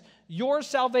experience your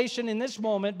salvation in this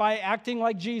moment by acting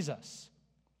like Jesus.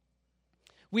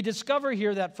 We discover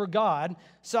here that for God,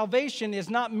 salvation is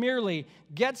not merely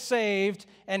get saved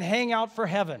and hang out for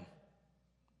heaven.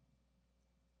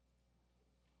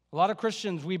 A lot of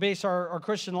Christians, we base our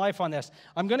Christian life on this.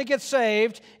 I'm going to get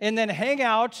saved and then hang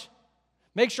out,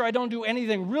 make sure I don't do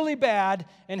anything really bad,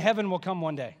 and heaven will come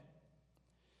one day.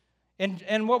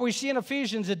 And what we see in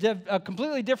Ephesians is a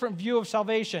completely different view of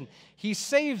salvation. He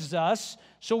saves us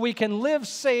so we can live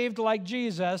saved like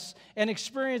Jesus and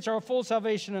experience our full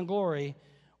salvation and glory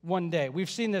one day. We've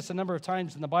seen this a number of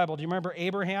times in the Bible. Do you remember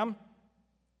Abraham?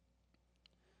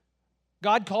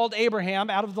 God called Abraham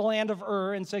out of the land of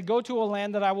Ur and said, go to a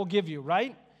land that I will give you,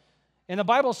 right? And the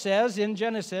Bible says in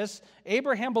Genesis,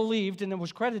 Abraham believed and it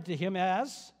was credited to him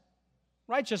as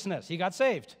righteousness. He got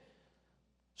saved.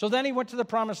 So then he went to the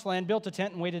promised land, built a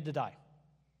tent, and waited to die.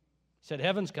 He said,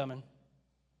 heaven's coming.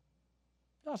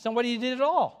 No, it's not what he did at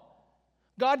all.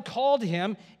 God called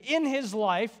him in his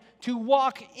life to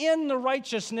walk in the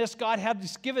righteousness God had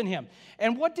given him.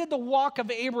 And what did the walk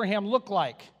of Abraham look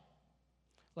like?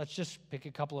 Let's just pick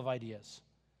a couple of ideas.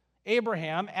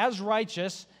 Abraham, as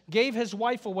righteous, gave his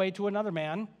wife away to another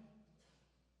man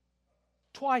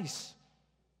twice.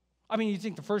 I mean, you'd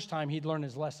think the first time he'd learn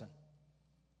his lesson.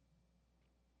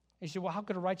 You say, well, how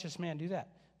could a righteous man do that?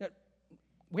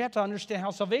 We have to understand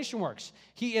how salvation works.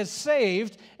 He is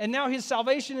saved, and now his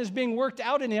salvation is being worked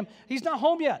out in him. He's not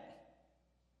home yet.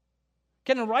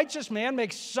 Can a righteous man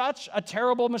make such a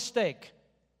terrible mistake?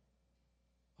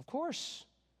 Of course.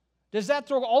 Does that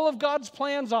throw all of God's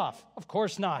plans off? Of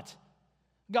course not.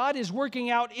 God is working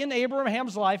out in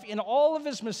Abraham's life in all of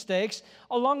his mistakes,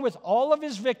 along with all of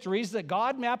his victories that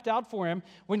God mapped out for him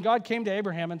when God came to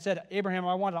Abraham and said, Abraham,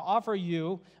 I want to offer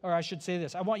you, or I should say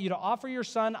this, I want you to offer your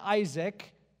son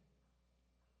Isaac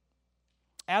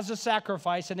as a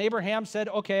sacrifice. And Abraham said,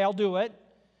 okay, I'll do it.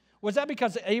 Was that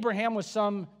because Abraham was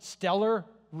some stellar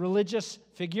religious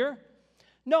figure?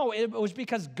 No, it was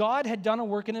because God had done a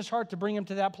work in his heart to bring him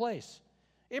to that place.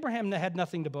 Abraham had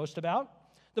nothing to boast about.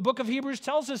 The book of Hebrews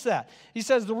tells us that. He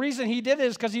says the reason he did it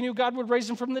is because he knew God would raise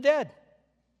him from the dead.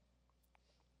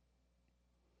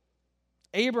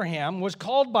 Abraham was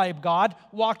called by God,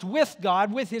 walked with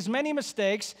God with his many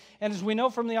mistakes, and as we know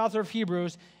from the author of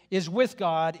Hebrews, is with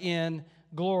God in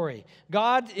glory.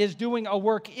 God is doing a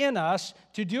work in us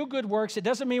to do good works. It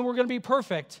doesn't mean we're going to be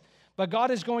perfect, but God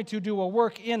is going to do a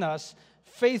work in us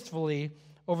faithfully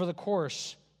over the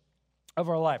course of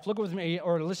our life. Look with me,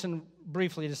 or listen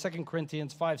briefly to 2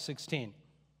 Corinthians 5:16.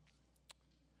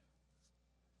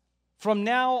 From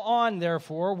now on,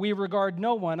 therefore, we regard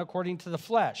no one according to the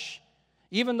flesh.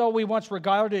 Even though we once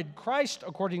regarded Christ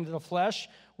according to the flesh,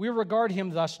 we regard him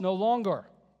thus no longer.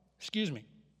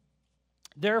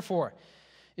 Therefore,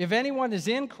 if anyone is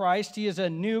in Christ, he is a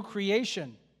new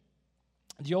creation.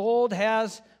 The old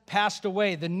has passed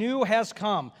away, the new has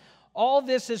come. All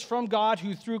this is from God,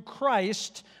 who through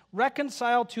Christ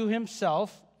reconciled us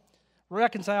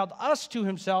to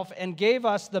himself and gave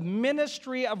us the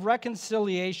ministry of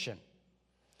reconciliation.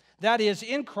 That is,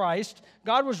 in Christ,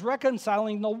 God was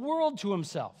reconciling the world to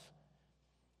himself.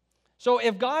 So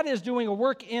if God is doing a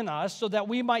work in us so that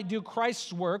we might do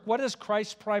Christ's work, what is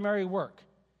Christ's primary work?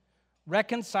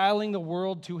 Reconciling the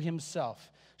world to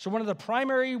himself. So one of the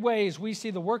primary ways we see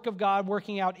the work of God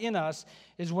working out in us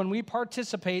is when we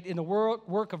participate in the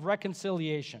work of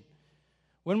reconciliation.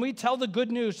 When we tell the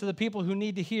good news to the people who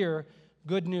need to hear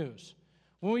good news.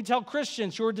 When we tell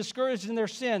Christians who are discouraged in their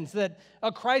sins that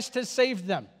Christ has saved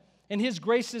them and his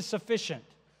grace is sufficient.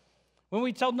 When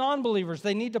we tell non-believers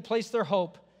they need to place their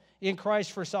hope in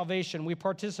Christ for salvation, we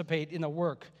participate in the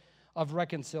work of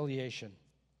reconciliation.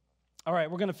 All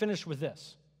right, we're going to finish with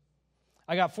this.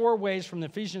 I got 4 ways from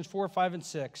Ephesians 4, 5, and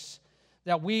 6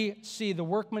 that we see the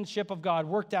workmanship of God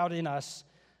worked out in us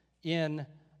in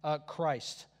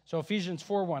Christ. So Ephesians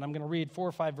 4:1, I'm going to read 4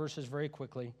 or 5 verses very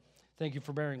quickly. Thank you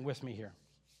for bearing with me here.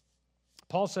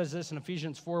 Paul says this in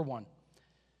Ephesians 4:1.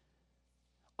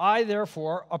 I,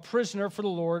 therefore, a prisoner for the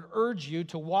Lord, urge you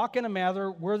to walk in a manner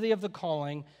worthy of the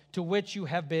calling to which you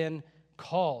have been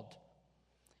called.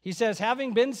 He says,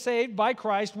 having been saved by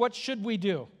Christ, what should we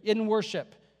do in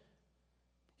worship?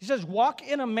 He says, walk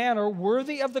in a manner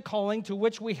worthy of the calling to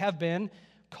which we have been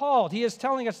called. He is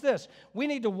telling us this. We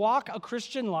need to walk a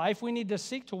Christian life. We need to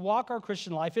seek to walk our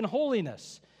Christian life in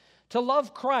holiness, to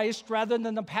love Christ rather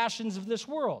than the passions of this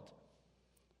world.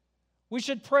 We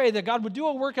should pray that God would do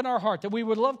a work in our heart, that we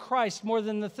would love Christ more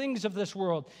than the things of this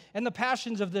world and the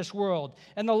passions of this world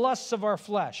and the lusts of our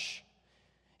flesh.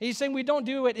 He's saying we don't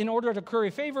do it in order to curry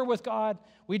favor with God.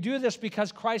 We do this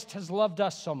because Christ has loved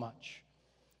us so much.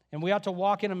 And we ought to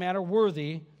walk in a manner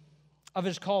worthy of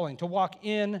his calling, to walk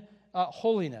in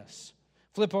holiness.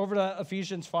 Flip over to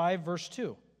Ephesians 5, verse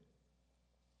 2.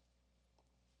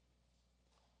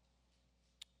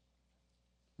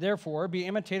 Therefore, be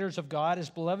imitators of God as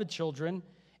beloved children,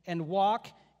 and walk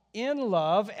in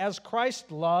love as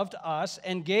Christ loved us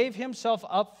and gave himself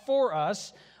up for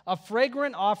us, a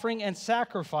fragrant offering and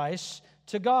sacrifice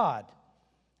to God.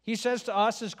 He says to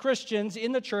us as Christians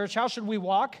in the church, how should we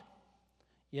walk?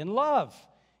 In love.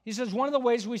 He says one of the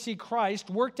ways we see Christ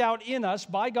worked out in us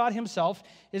by God himself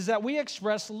is that we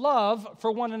express love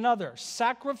for one another,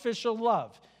 sacrificial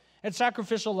love. And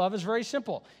sacrificial love is very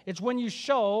simple. It's when you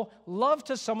show love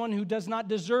to someone who does not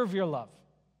deserve your love.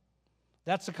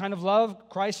 That's the kind of love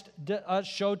Christ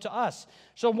showed to us.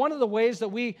 So one of the ways that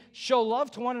we show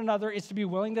love to one another is to be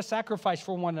willing to sacrifice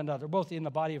for one another, both in the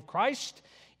body of Christ,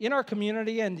 in our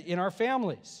community, and in our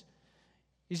families.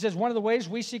 He says one of the ways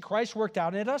we see Christ worked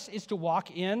out in us is to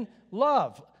walk in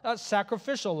love,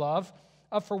 sacrificial love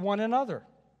for one another.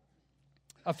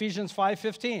 Ephesians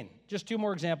 5:15. Just two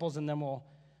more examples, and then we'll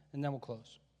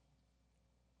close.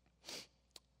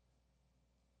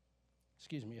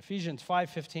 Ephesians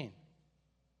 5:15.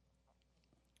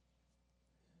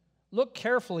 Look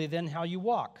carefully then how you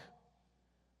walk,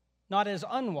 not as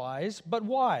unwise, but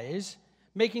wise,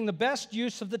 making the best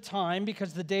use of the time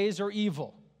because the days are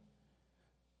evil.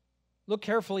 Look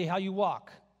carefully how you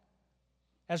walk.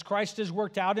 As Christ has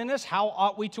worked out in us, how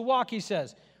ought we to walk, he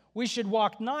says. We should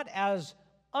walk not as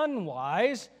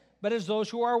unwise, but as those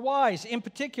who are wise. In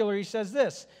particular, he says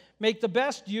this, make the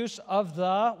best use of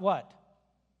the what?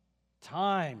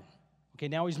 Time. Okay,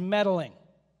 now he's meddling.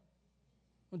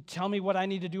 Tell me what I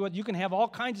need to do. You can have all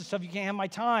kinds of stuff. You can't have my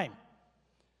time.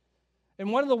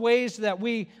 And one of the ways that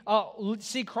we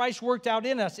see Christ worked out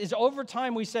in us is over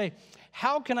time we say,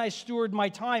 how can I steward my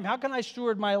time? How can I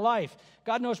steward my life?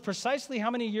 God knows precisely how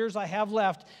many years I have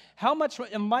left. How much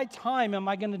of my time am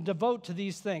I going to devote to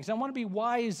these things? I want to be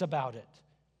wise about it.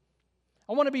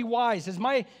 I want to be wise. Is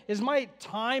my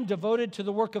time devoted to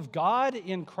the work of God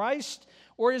in Christ,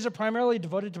 or is it primarily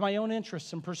devoted to my own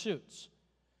interests and pursuits?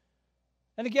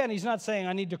 And again, he's not saying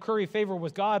I need to curry favor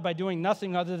with God by doing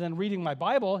nothing other than reading my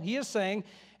Bible. He is saying,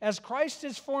 as Christ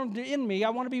is formed in me, I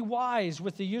want to be wise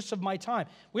with the use of my time.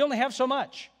 We only have so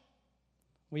much.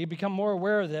 We become more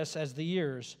aware of this as the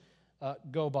years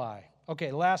go by.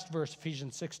 Okay, last verse,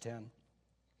 Ephesians 6:10, and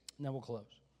then we'll close.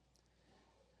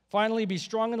 Finally, be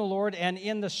strong in the Lord and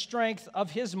in the strength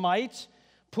of his might.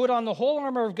 Put on the whole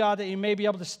armor of God that you may be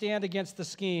able to stand against the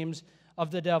schemes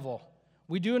of the devil.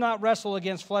 We do not wrestle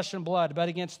against flesh and blood, but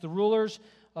against the rulers,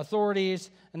 authorities,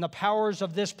 and the powers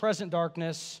of this present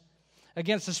darkness,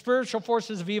 against the spiritual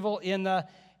forces of evil in the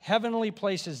heavenly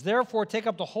places. Therefore, take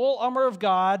up the whole armor of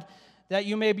God, that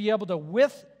you may be able to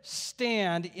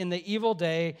withstand in the evil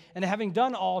day, and having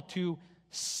done all, to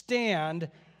stand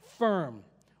firm.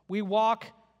 We walk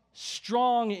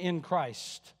strong in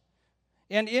Christ.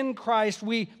 And in Christ,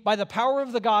 we, by the power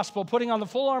of the gospel, putting on the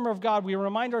full armor of God, we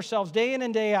remind ourselves day in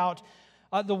and day out,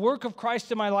 the work of Christ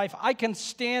in my life, I can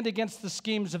stand against the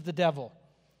schemes of the devil.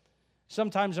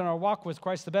 Sometimes in our walk with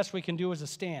Christ, the best we can do is a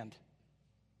stand.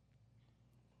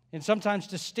 And sometimes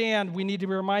to stand, we need to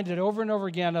be reminded over and over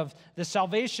again of the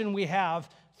salvation we have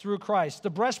through Christ, the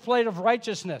breastplate of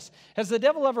righteousness. Has the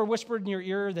devil ever whispered in your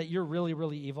ear that you're really,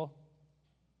 really evil?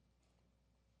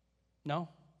 No?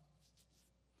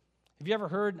 Have you ever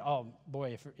heard, oh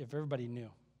boy, if everybody knew.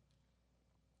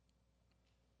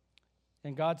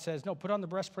 And God says, no, put on the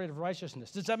breastplate of righteousness.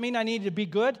 Does that mean I need to be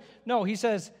good? No, he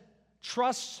says,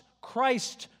 trust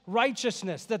Christ's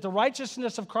righteousness, that the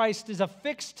righteousness of Christ is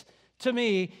affixed to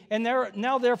me, and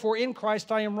now therefore in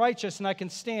Christ I am righteous, and I can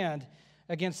stand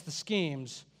against the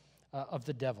schemes of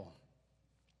the devil.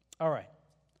 All right,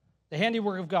 the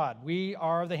handiwork of God. We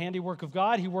are the handiwork of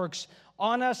God. He works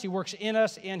on us, he works in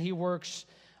us, and he works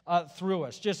through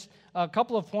us. Just a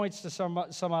couple of points to sum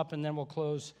up, and then we'll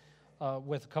close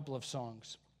with a couple of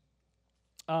songs.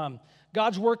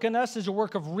 God's work in us is a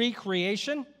work of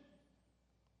recreation.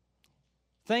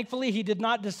 Thankfully, he did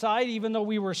not decide, even though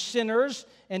we were sinners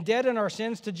and dead in our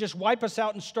sins, to just wipe us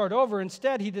out and start over.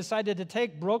 Instead, he decided to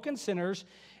take broken sinners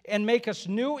and make us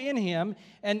new in him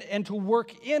and to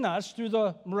work in us through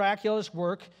the miraculous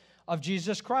work of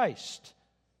Jesus Christ.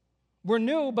 We're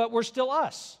new, but we're still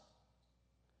us.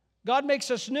 God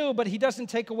makes us new, but he doesn't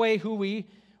take away who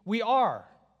we are.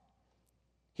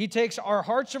 He takes our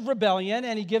hearts of rebellion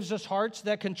and he gives us hearts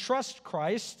that can trust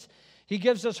Christ. He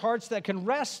gives us hearts that can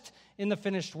rest in the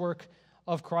finished work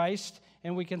of Christ.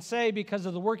 And we can say, because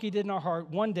of the work he did in our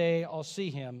heart, one day I'll see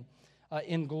him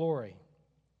in glory.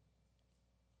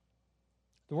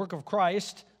 The work of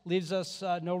Christ leaves us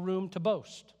no room to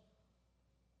boast.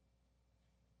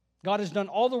 God has done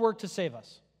all the work to save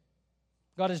us.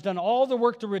 God has done all the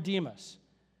work to redeem us.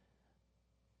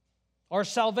 Our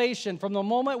salvation, from the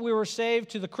moment we were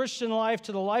saved to the Christian life,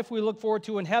 to the life we look forward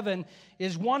to in heaven,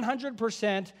 is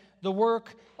 100% the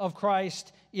work of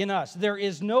Christ in us. There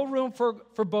is no room for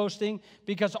boasting,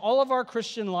 because all of our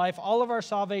Christian life, all of our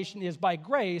salvation is by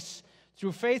grace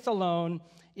through faith alone,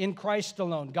 in Christ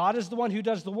alone. God is the one who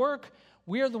does the work.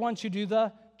 We are the ones who do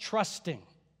the trusting.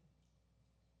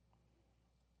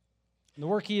 And the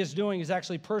work he is doing is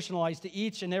actually personalized to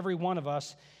each and every one of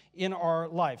us in our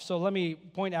life. So let me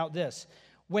point out this.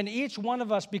 When each one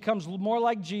of us becomes more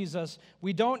like Jesus,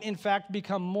 we don't, in fact,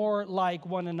 become more like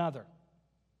one another.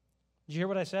 Did you hear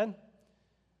what I said?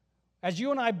 As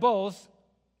you and I both,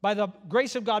 by the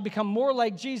grace of God, become more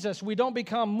like Jesus, we don't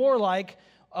become more like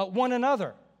one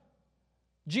another.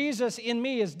 Jesus in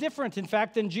me is different, in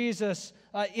fact, than Jesus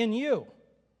in you.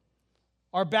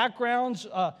 Our backgrounds,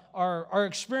 our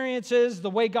experiences, the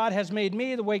way God has made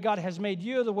me, the way God has made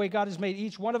you, the way God has made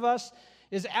each one of us,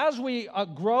 is as we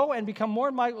grow and become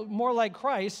more like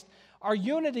Christ, our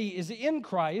unity is in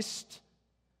Christ,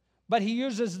 but he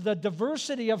uses the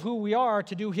diversity of who we are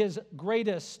to do his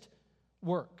greatest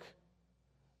work.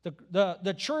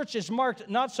 The church is marked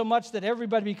not so much that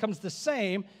everybody becomes the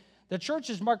same. The church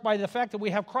is marked by the fact that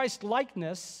we have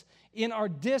Christ-likeness in our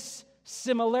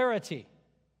dissimilarity.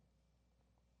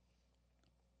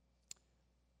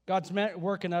 God's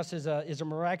work in us is a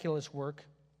miraculous work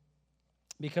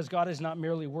because God is not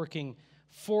merely working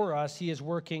for us, he is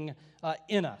working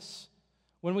in us.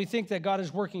 When we think that God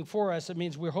is working for us, it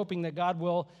means we're hoping that God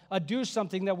will do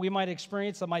something that we might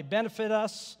experience that might benefit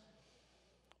us.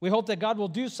 We hope that God will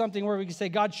do something where we can say,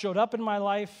 God showed up in my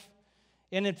life.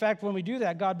 And in fact, when we do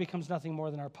that, God becomes nothing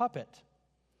more than our puppet.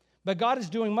 But God is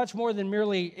doing much more than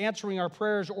merely answering our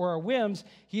prayers or our whims.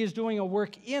 He is doing a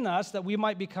work in us that we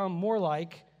might become more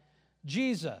like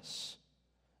Jesus.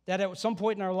 That at some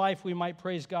point in our life, we might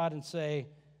praise God and say,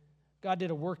 God did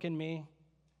a work in me,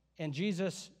 and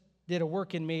Jesus did a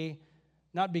work in me,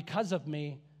 not because of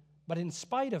me, but in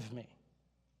spite of me.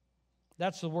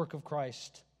 That's the work of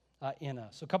Christ in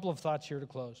us. A couple of thoughts here to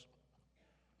close.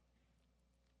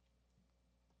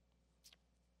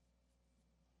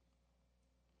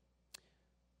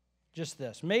 Just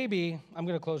this. Maybe, I'm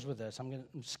going to close with this. I'm going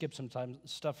to skip some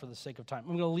stuff for the sake of time.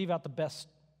 I'm going to leave out the best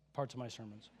parts of my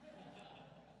sermons.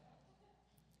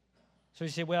 So you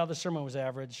say, well, the sermon was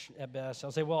average at best.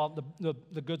 I'll say, well,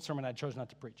 the good sermon I chose not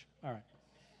to preach. All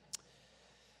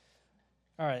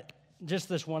right. Just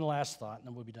this one last thought, and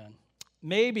then we'll be done.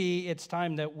 Maybe it's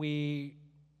time that we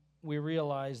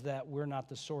realize that we're not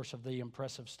the source of the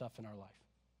impressive stuff in our life.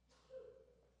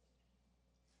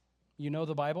 You know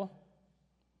the Bible.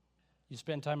 You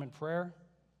spend time in prayer.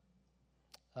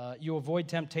 You avoid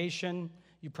temptation.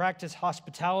 You practice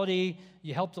hospitality.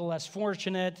 You help the less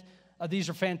fortunate. These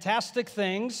are fantastic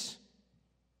things,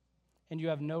 and you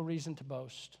have no reason to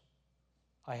boast.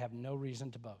 I have no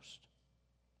reason to boast.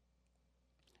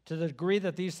 To the degree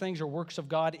that these things are works of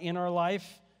God in our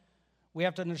life, we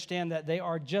have to understand that they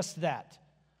are just that,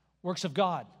 works of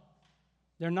God.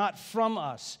 They're not from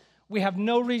us. We have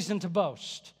no reason to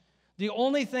boast. The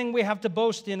only thing we have to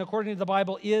boast in, according to the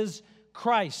Bible, is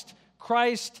Christ.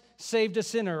 Christ saved a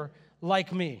sinner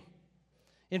like me.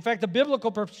 In fact, the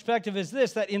biblical perspective is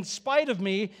this, that in spite of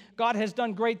me, God has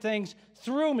done great things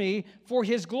through me for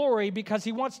his glory because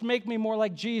he wants to make me more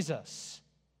like Jesus.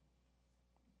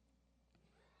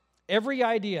 Every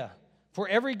idea for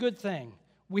every good thing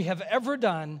we have ever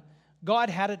done, God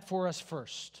had it for us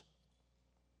first.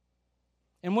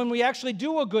 And when we actually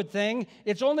do a good thing,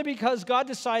 it's only because God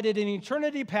decided in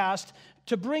eternity past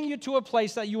to bring you to a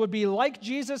place that you would be like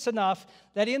Jesus enough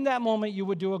that in that moment you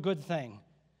would do a good thing.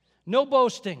 No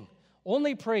boasting,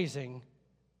 only praising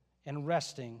and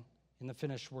resting in the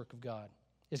finished work of God.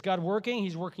 Is God working?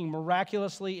 He's working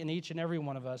miraculously in each and every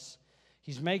one of us.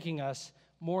 He's making us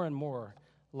more and more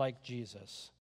like Jesus.